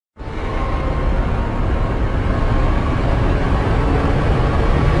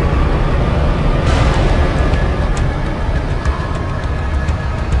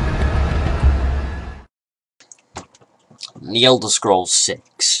The Elder Scrolls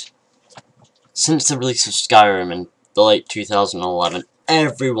 6. Since the release of Skyrim in the late 2011,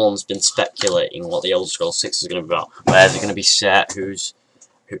 everyone's been speculating what the Elder Scrolls 6 is going to be about. Where's it going to be set, who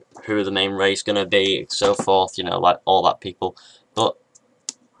the main race going to be, so forth, you know, like all that people. But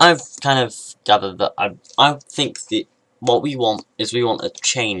I've kind of gathered that I think that what we want is a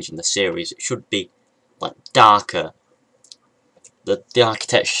change in the series. It should be like darker. The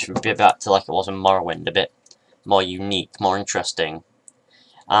architecture should be back to like it was in Morrowind, a bit more unique, more interesting.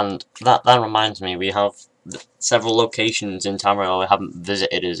 And that reminds me, we have several locations in Tamriel we haven't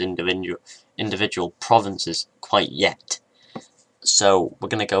visited as individual provinces quite yet. So we're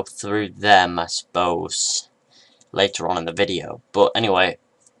gonna go through them, I suppose, later on in the video. But anyway,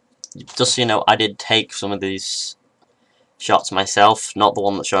 just so you know, I did take some of these shots myself, not the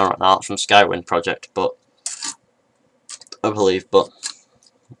one that's shown right now. It's from Skyrim project, but I believe. But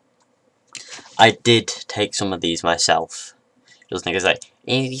I did take some of these myself. Just niggas like,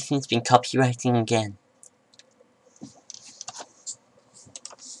 everything's been copywriting again.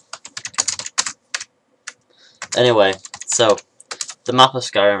 Anyway, so the map of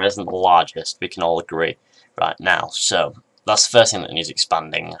Skyrim isn't the largest, we can all agree right now. So that's the first thing that needs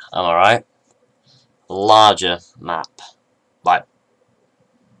expanding. Am I right? Larger map, like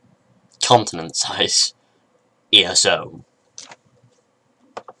continent size, ESO.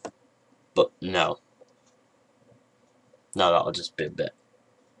 But no, that'll just be a bit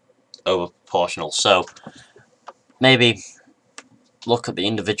over proportional. So maybe look at the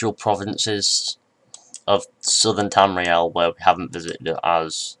individual provinces of southern Tamriel where we haven't visited it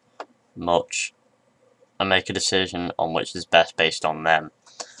as much and make a decision on which is best based on them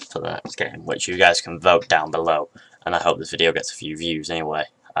for the next game, which you guys can vote down below. And I hope this video gets a few views anyway.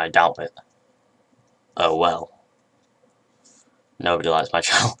 I doubt it. Oh well. Nobody likes my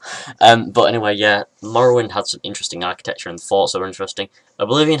channel. But anyway, yeah, Morrowind had some interesting architecture and the forts were interesting.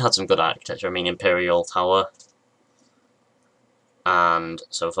 Oblivion had some good architecture, I mean Imperial Tower and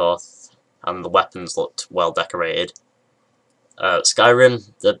so forth, and the weapons looked well decorated.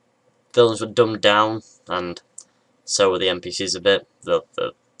 Skyrim, the villains were dumbed down, and so were the NPCs a bit. The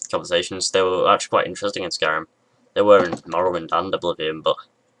conversations, they were actually quite interesting in Skyrim. They were in Morrowind and Oblivion, but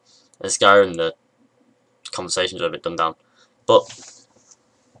in Skyrim the conversations were a bit dumbed down. But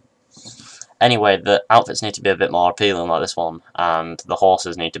anyway, the outfits need to be a bit more appealing like this one, and the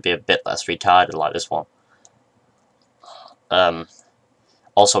horses need to be a bit less retarded like this one.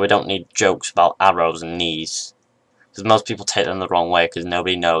 Also, we don't need jokes about arrows and knees, because most people take them the wrong way because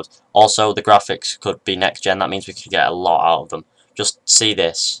nobody knows. Also, the graphics could be next gen, that means we could get a lot out of them. Just see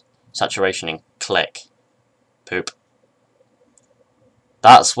this. Saturation and click. Poop.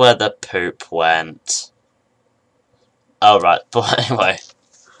 That's where the poop went. Oh, right, but anyway.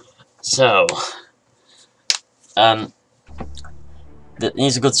 So, it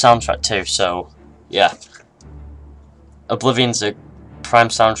needs a good soundtrack too, so, yeah. Oblivion's a prime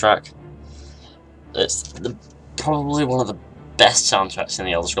soundtrack. It's probably one of the best soundtracks in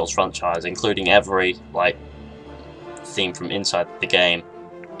the Elder Scrolls franchise, including every, like, theme from inside the game.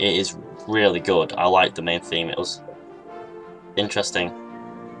 It is really good. I liked the main theme, it was interesting.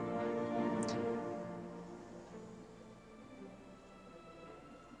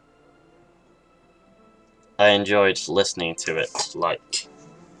 I enjoyed listening to it, like,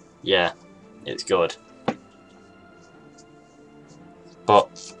 yeah, it's good.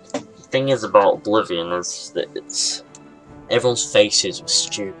 But the thing is about Oblivion is that everyone's faces were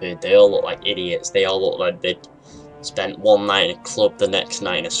stupid, they all look like idiots, they all look like they'd spent one night in a club, the next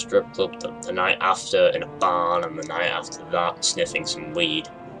night in a strip club, the night after in a barn, and the night after that sniffing some weed.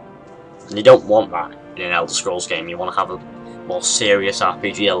 And you don't want that in an Elder Scrolls game. You want to have a more serious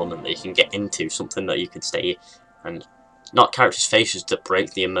RPG element that you can get into, something that you could stay, and not characters' faces that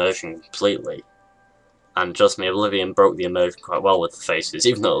break the immersion completely. And trust me, Oblivion broke the immersion quite well with the faces,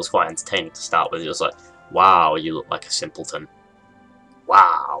 even though it was quite entertaining to start with. It was like, wow, you look like a simpleton.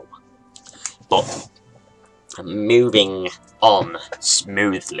 Wow. But moving on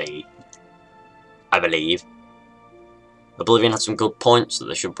smoothly, I believe. Oblivion had some good points that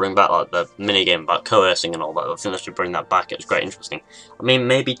they should bring back, like the minigame about coercing and all that. I think they should bring that back. It was quite interesting. I mean,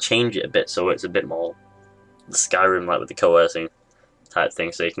 maybe change it a bit so it's a bit more the Skyrim, like with the coercing type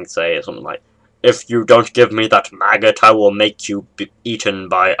thing, so you can say something like, if you don't give me that maggot, I will make you be eaten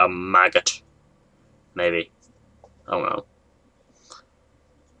by a maggot. Maybe. I don't know.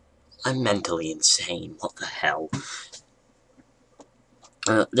 I'm mentally insane. What the hell?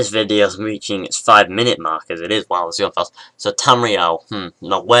 This video is reaching its 5-minute mark as it is. Wow, it's going fast. So Tamriel,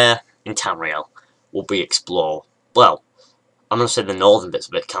 now where in Tamriel will we explore? Well, I'm going to say the northern bit's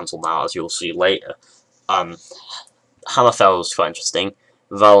a bit cancelled now, as you'll see later. Hammerfell was quite interesting.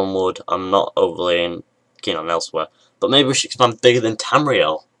 Valenwood, I'm not overly keen on Elsweyr. But maybe we should expand bigger than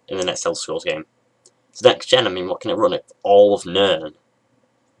Tamriel in the next Elder Scrolls game. So next gen, I mean, what can it run at? All of Nirn.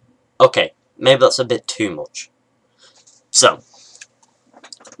 Okay, maybe that's a bit too much. So,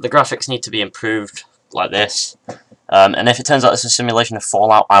 the graphics need to be improved like this. And if it turns out it's a simulation of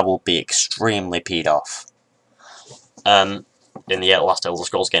Fallout, I will be extremely peed off. In the last Elder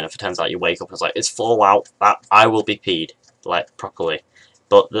Scrolls game, if it turns out you wake up and it's like, it's Fallout, that I will be peed, like, properly.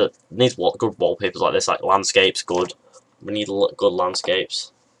 But it needs good wallpapers like this, like landscapes, good. We need good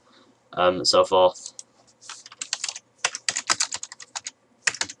landscapes, and so forth.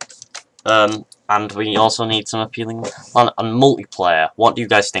 And we also need some appealing on multiplayer. What do you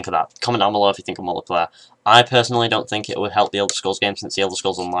guys think of that? Comment down below if you think of multiplayer. I personally don't think it would help the Elder Scrolls game, since the Elder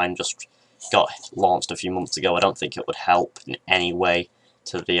Scrolls Online just got launched a few months ago. I don't think it would help in any way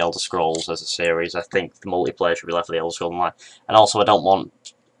to the Elder Scrolls as a series. I think the multiplayer should be left for the Elder Scrolls Online. And also, I don't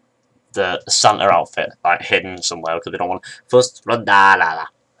want the Santa outfit like hidden somewhere, because they don't want first.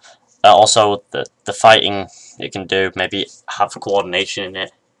 Also, the fighting it can do, maybe have coordination in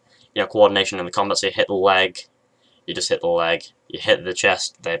it. You know, coordination in the combat. So you hit the leg, you just hit the leg. You hit the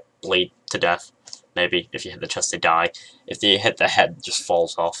chest, they bleed to death. Maybe if you hit the chest, they die. If you hit the head, it just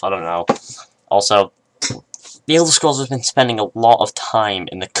falls off. I don't know. Also, the Elder Scrolls has been spending a lot of time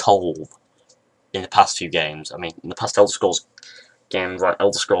in the cold in the past few games. I mean, in the past Elder Scrolls games, like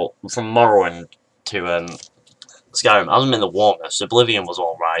Elder Scrolls from Morrowind to Skyrim, hasn't been the warmest. Oblivion was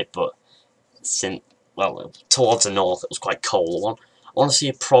alright, but towards the north it was quite cold. I want to see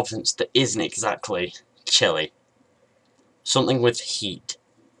a province that isn't exactly chilly. Something with heat.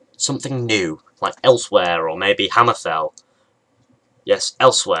 Something new, like Elsweyr or maybe Hammerfell. Yes,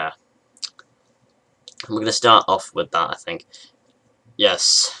 Elsweyr. We're going to start off with that, I think.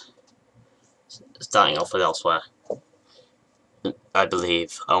 Yes. Starting off with Elsweyr. I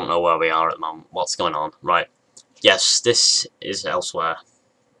believe. I don't know where we are at the moment. What's going on? Right. Yes, this is Elsweyr.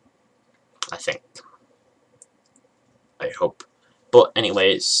 I think. I hope. But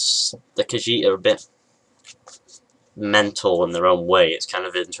anyways, the Khajiit are a bit mental in their own way. It's kind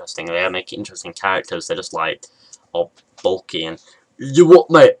of interesting. They make interesting characters. They're just like all bulky and you what,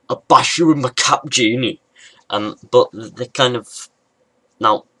 mate? I'll bash you with my cap, genie. But they kind of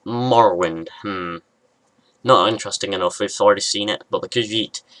now Morrowind. Not interesting enough. We've already seen it. But the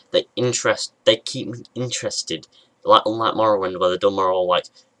Khajiit, they keep me interested. Like unlike Morrowind, where the dumb are all like,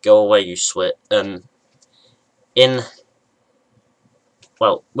 go away, you swit.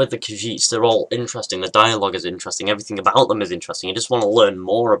 Well, with the Khajiits, they're all interesting, the dialogue is interesting, everything about them is interesting, you just want to learn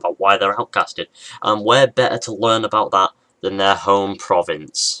more about why they're outcasted. And where better to learn about that than their home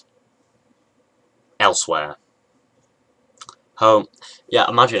province? Elsweyr. Home. Yeah,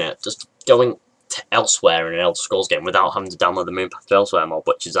 imagine it, just going to Elsweyr in an Elder Scrolls game without having to download the Moonpath to Elsweyr mod,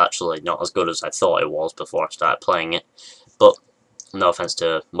 which is actually not as good as I thought it was before I started playing it. But no offense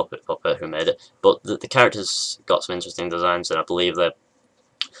to Muppet Puppet who made it, but the characters got some interesting designs, and I believe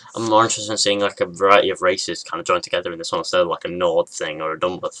I'm more interested in seeing like a variety of races kind of joined together in this one instead of like a Nord thing or a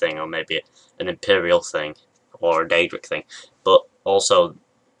Dumber thing or maybe an Imperial thing or a Daedric thing. But also,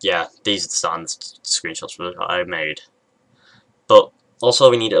 yeah, these are the standard screenshots that I made. But also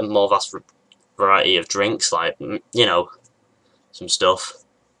we need a more vast variety of drinks, like, you know, some stuff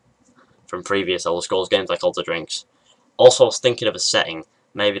from previous Elder Scrolls games, like all the drinks. Also, I was thinking of a setting,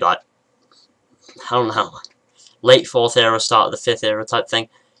 maybe like, I don't know, late 4th era, start of the 5th era type thing.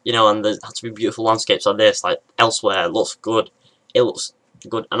 You know, and there has to be beautiful landscapes like this, like Elsweyr. It looks good. It looks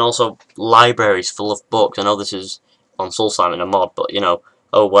good. And also, libraries full of books. I know this is on Soul Simon a mod, but, you know,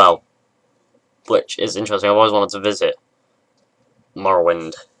 oh well. Which is interesting. I've always wanted to visit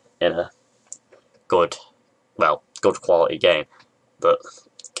Morrowind in a good quality game. But,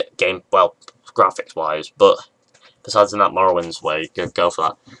 graphics-wise. But, besides in that, Morrowind's where you could go for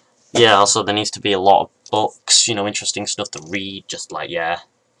that. Yeah, also, there needs to be a lot of books, you know, interesting stuff to read, just like, yeah.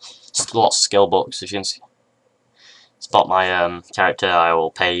 Just lots of skill books. If you can spot my character, I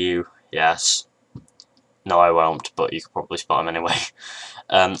will pay you. Yes. No, I won't, but you could probably spot him anyway.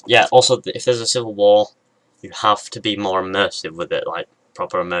 Yeah, also, if there's a civil war, you have to be more immersive with it, like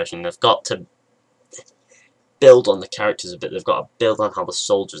proper immersion. They've got to build on the characters a bit. They've got to build on how the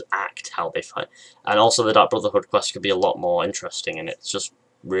soldiers act, how they fight. And also, the Dark Brotherhood quest could be a lot more interesting, and it's just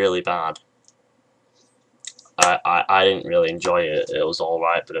really bad. I didn't really enjoy it. It was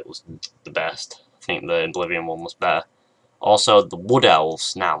alright, but it was the best. I think the Oblivion one was better. Also, the Wood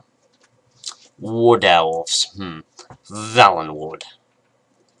Elves. Now, Wood Elves. Valenwood.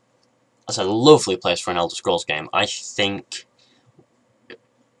 That's a lovely place for an Elder Scrolls game. I think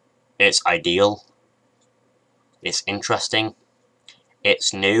it's ideal. It's interesting.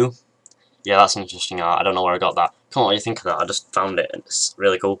 It's new. Yeah, that's interesting art. I don't know where I got that. Come on, what do you think of that? I just found it, and it's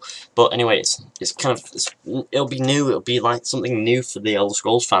really cool. But anyway, it's kind of it'll be new. It'll be like something new for the Elder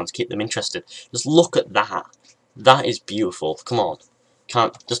Scrolls fans. Keep them interested. Just look at that. That is beautiful. Come on,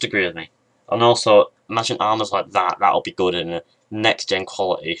 can't just agree with me. And also, imagine armors like that. That'll be good in a next gen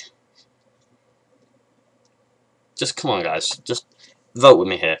quality. Just come on, guys. Just vote with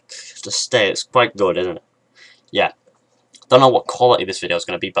me here. Just stay. It's quite good, isn't it? Yeah. Don't know what quality this video is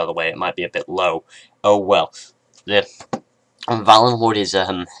going to be, by the way. It might be a bit low. Oh well. The Valenwood is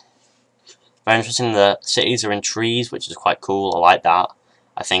very interesting. The cities are in trees, which is quite cool. I like that.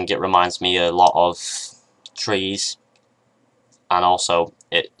 I think it reminds me a lot of trees. And also,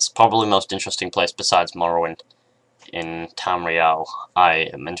 it's probably the most interesting place besides Morrowind in Tamriel. I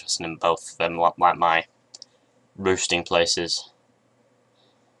am interested in both of them, like my roosting places.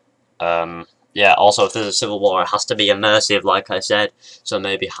 Yeah, also if there's a civil war, it has to be immersive, like I said. So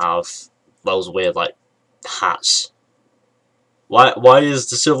maybe have those weird, like, hats. Why is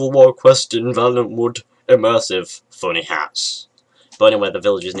the Civil War quest in Valenwood immersive? Funny hats. But anyway, the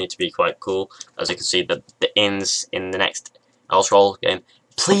villages need to be quite cool. As you can see, the inns in the next Elder Scrolls game.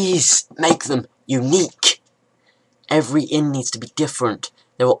 Please make them unique. Every inn needs to be different.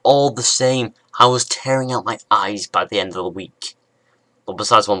 They were all the same. I was tearing out my eyes by the end of the week. Well,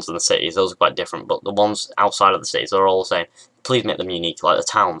 besides ones in the cities, those are quite different, but the ones outside of the cities are all the same. Please make them unique, like the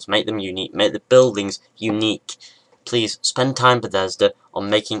towns. Make them unique. Make the buildings unique. Please spend time, Bethesda, on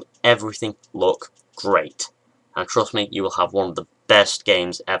making everything look great. And trust me, you will have one of the best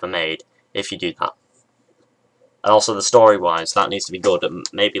games ever made if you do that. And also, the story-wise, that needs to be good.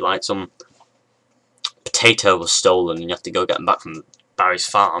 Maybe like some potato was stolen and you have to go get them back from Barry's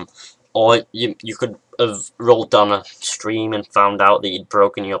farm. Or you could have rolled down a stream and found out that you'd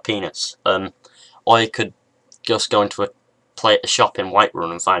broken your penis. Or you could just go into a shop in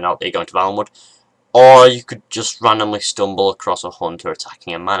Whiterun and find out that you're going to Valenwood. Or you could just randomly stumble across a hunter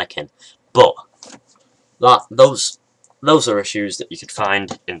attacking a mannequin. But those are issues that you could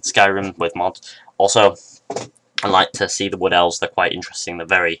find in Skyrim with mods. Also, I like to see the Wood Elves. They're quite interesting. They're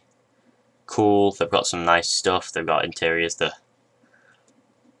very cool. They've got some nice stuff. They've got interiors that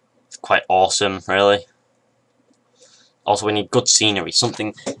quite awesome, really. Also, we need good scenery.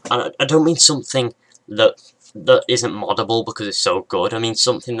 Something, I don't mean something that isn't moddable because it's so good. I mean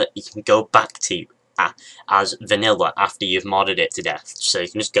something that you can go back to as vanilla after you've modded it to death, so you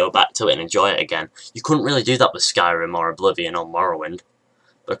can just go back to it and enjoy it again. You couldn't really do that with Skyrim or Oblivion or Morrowind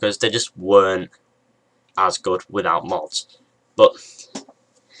because they just weren't as good without mods. But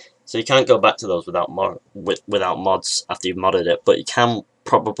so you can't go back to those without mods after you've modded it, but you can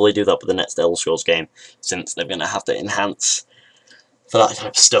probably do that with the next Elder Scrolls game, since they're going to have to enhance for that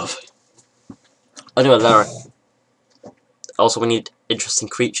type of stuff. Anyway, there. Also, we need interesting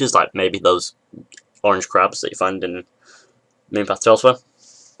creatures, like maybe those orange crabs that you find in Moonpath to Elsweyr.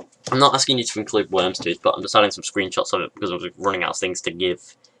 I'm not asking you to include worms, dude, but I'm just adding some screenshots of it because I'm running out of things to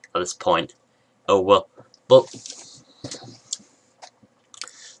give at this point. Oh well. But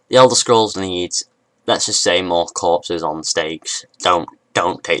the Elder Scrolls needs, let's just say, more corpses on stakes.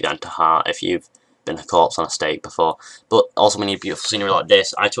 Don't take that to heart if you've been a corpse on a stake before. But also we need beautiful scenery like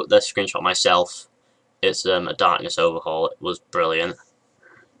this. I took this screenshot myself. It's a darkness overhaul. It was brilliant.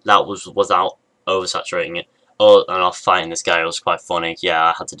 That was without oversaturating it. Oh, and off fighting this guy was quite funny. Yeah,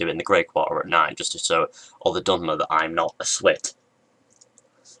 I had to do it in the Grey Quarter at night just to show all the Dunmer that I'm not a swit.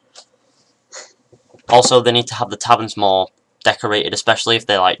 Also, they need to have the taverns more decorated, especially if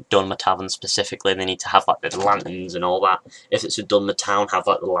they're like Dunmer taverns specifically. They need to have like the lanterns and all that. If it's a Dunmer town, have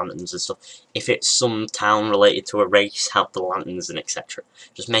like the lanterns and stuff. If it's some town related to a race, have the lanterns and etc.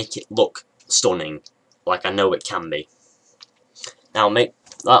 Just make it look stunning, like I know it can be. Now,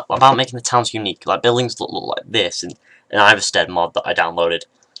 about making the towns unique, like buildings look like this in an Iverstead mod that I downloaded.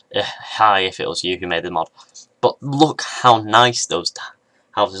 Hi, if it was you who made the mod. But look how nice those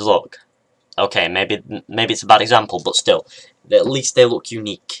houses look. Okay, maybe it's a bad example, but still, at least they look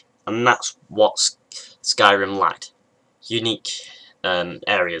unique, and that's what Skyrim lacked. Unique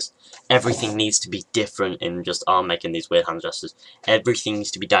areas. Everything needs to be different in just making these weird hand gestures. Everything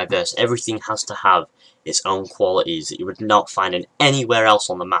needs to be diverse. Everything has to have its own qualities that you would not find in anywhere else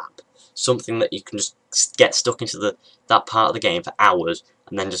on the map. Something that you can just get stuck into that part of the game for hours,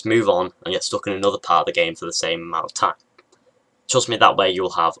 and then just move on and get stuck in another part of the game for the same amount of time. Trust me, that way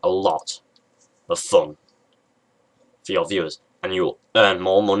you'll have a lot of fun for your viewers, and you'll earn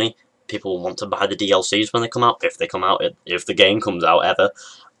more money. People will want to buy the DLCs when they come out, if the game comes out ever.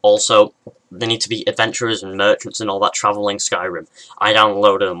 Also, there need to be adventurers and merchants and all that travelling Skyrim. I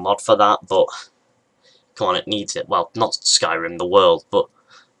downloaded a mod for that, but come on, it needs it. Well, not Skyrim, the world, but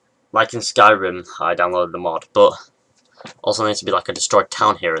like in Skyrim, I downloaded the mod, but also needs to be like a destroyed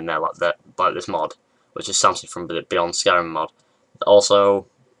town here and there, like this mod, which is something from the Beyond Skyrim mod. Also,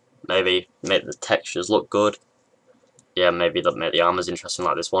 maybe make the textures look good. Yeah, maybe make the armors interesting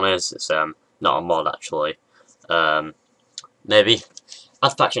like this one is. It's not a mod actually. Maybe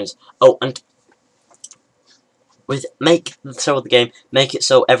add factions. Oh, and make the game, make it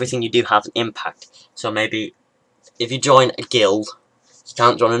so everything you do has an impact. So maybe if you join a guild, you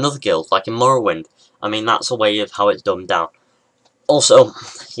can't join another guild, like in Morrowind. I mean, that's a way of how it's done down. Also,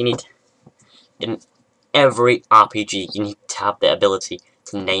 you need, in every RPG, you need to have the ability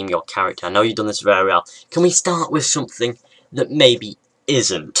to name your character. I know you've done this very well. Can we start with something that maybe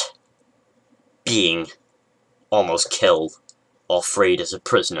isn't being almost killed or freed as a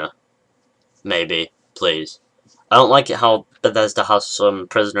prisoner? Maybe, please. I don't like it how Bethesda has some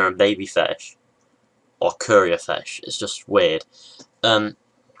prisoner and baby fetish. Or courier fetish. It's just weird.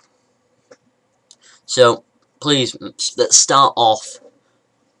 So, please, let's start off.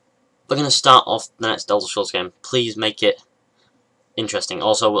 We're going to start off the next Elder Scrolls game. Please make it interesting.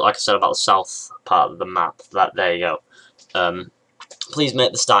 Also, like I said about the south part of the map, there you go. Please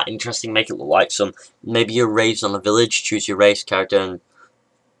make the start interesting. Make it look like maybe you're raised on a village. Choose your race character, and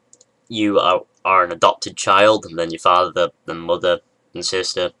you are an adopted child, and then your father, the mother, and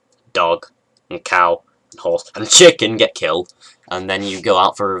sister, dog, and cow, and horse, and chicken get killed, and then you go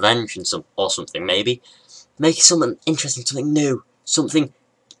out for revenge and something. Maybe make something interesting, something new, something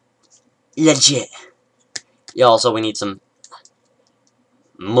legit. Yeah. Also, we need some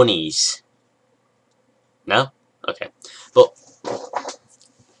monies. No? Okay. But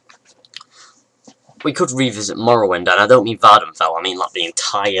we could revisit Morrowind, and I don't mean Valenwood, I mean like the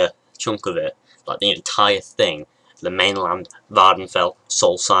entire chunk of it, like the entire thing. The mainland, Valenwood,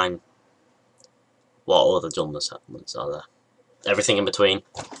 Soul Sign. What other Dunless settlements are there? Everything in between.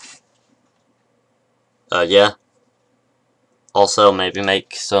 Yeah. Also, maybe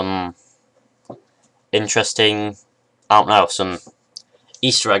make some interesting, I don't know, some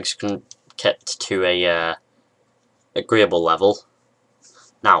Easter eggs kept to a agreeable level.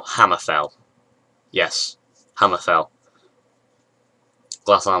 Now, Hammerfell. Yes, Hammerfell.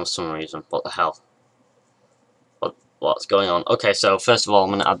 Glass arms for some reason. What the hell? What's going on? Okay, so first of all, I'm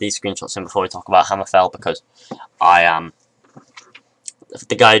going to add these screenshots in before we talk about Hammerfell, because I am...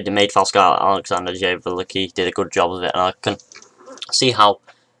 the guy who made Falskar, Alexander J. Valicki, did a good job of it, and I can see how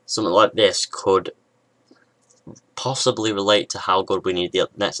something like this could possibly relate to how good we need the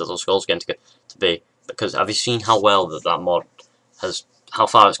next Elder Scrolls game to be. Because have you seen how well that mod has, how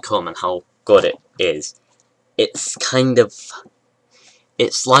far it's come and how good it is? It's kind of,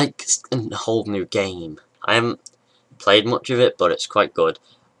 it's like a whole new game. I haven't played much of it, but it's quite good.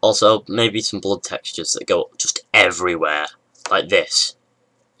 Also, maybe some blood textures that go just everywhere, like this.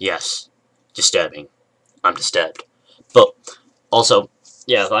 Yes, disturbing. I'm disturbed. But also,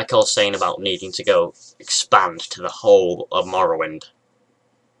 yeah, like I was saying about needing to go expand to the whole of Morrowind,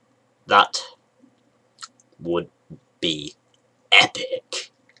 that would be epic.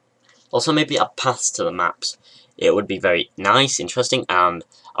 Also, maybe a path to the maps. It would be very nice, interesting, and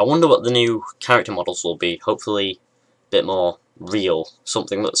I wonder what the new character models will be. Hopefully, a bit more real.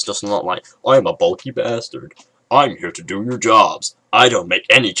 Something that's just not like, I'm a bulky bastard. I'm here to do your jobs. I don't make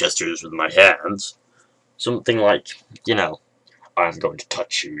any gestures with my hands. Something like, you know, I'm going to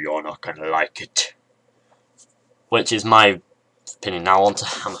touch you, you're not going to like it. Which is my opinion. Now on to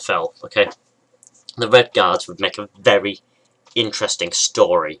Hammerfell, okay? The Redguards would make a very interesting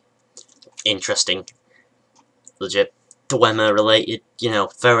story. Interesting. Legit. Dwemer related, you know,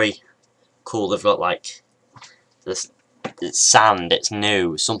 very cool. They've got like this, it's sand, it's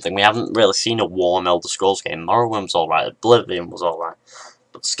new, something. We haven't really seen a warm Elder Scrolls game. Morrowind's alright, Oblivion was alright.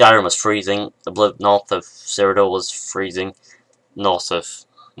 But Skyrim was freezing, north of Cyrodiil was freezing, north of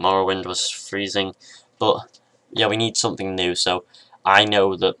Morrowind was freezing. But yeah, we need something new, so I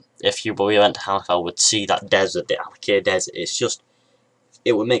know that if we went to Hammerfell, we'd see that desert, the Alik'r desert. It's just,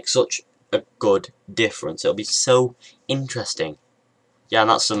 it would make such a good difference. It'll be so interesting. Yeah, and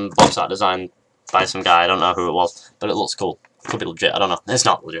that's some box art design by some guy. I don't know who it was, but it looks cool. Could be legit. I don't know. It's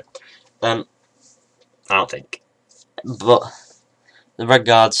not legit. I don't think. But the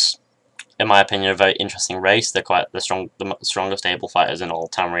Redguards, in my opinion, are a very interesting race. They're quite the strongest able fighters in all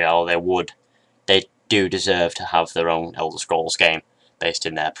Tamriel. They do deserve to have their own Elder Scrolls game based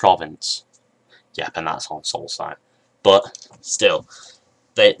in their province. Yep, and that's on Soulside. But still,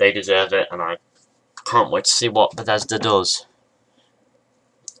 they deserve it, and I can't wait to see what Bethesda does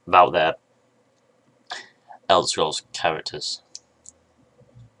about their Elder Scrolls characters.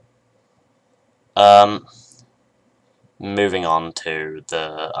 Moving on to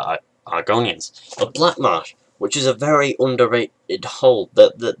the Argonians. The Black Marsh, which is a very underrated hold.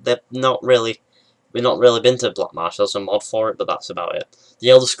 They're not really... We've not really been to Black Marsh. There's a mod for it, but that's about it. The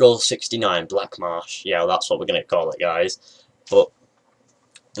Elder Scrolls 69, Black Marsh. Yeah, that's what we're going to call it, guys. But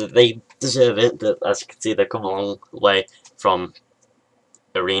they deserve it. As you can see, they've come a long way from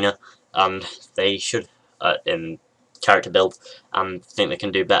Arena, and they should, in character build, and think they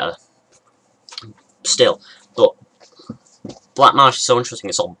can do better still. But Black Marsh is so interesting.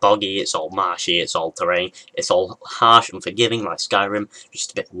 It's all boggy, it's all marshy, it's all terrain, it's all harsh and forgiving like Skyrim,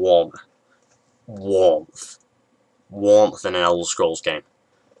 just a bit warmer. Warmth in an Elder Scrolls game.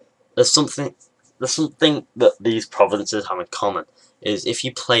 There's something that these provinces have in common, is if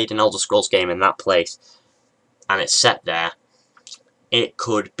you played an Elder Scrolls game in that place, and it's set there, it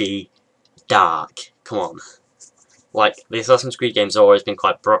could be dark. Come on. Like, the Assassin's Creed games have always been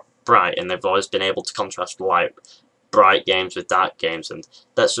quite bright, and they've always been able to contrast light, bright games with dark games, and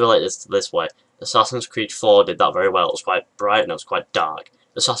let's relate this to this way. Assassin's Creed 4 did that very well. It was quite bright and it was quite dark.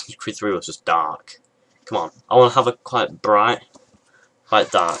 Assassin's Creed 3 was just dark. Come on, I want to have a quite bright, quite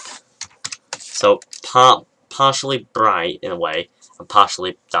dark. So partially bright in a way, and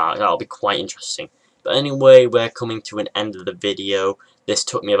partially dark. That'll be quite interesting. But anyway, we're coming to an end of the video. This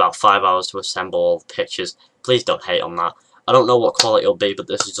took me about 5 hours to assemble all the pictures. Please don't hate on that. I don't know what quality it'll be, but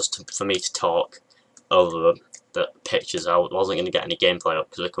this is just for me to talk over the pictures. I wasn't going to get any gameplay up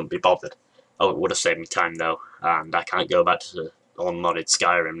because I couldn't be bothered. Oh, it would have saved me time though, and I can't go back to the unmodded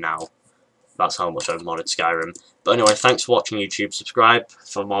Skyrim now. That's how much I've modded Skyrim. But anyway, thanks for watching YouTube. Subscribe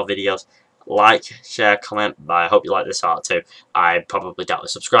for more videos. Like, share, comment. I hope you like this art too. I probably doubt to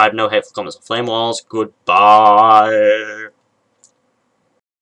subscribe. No hateful comments or flame walls. Goodbye.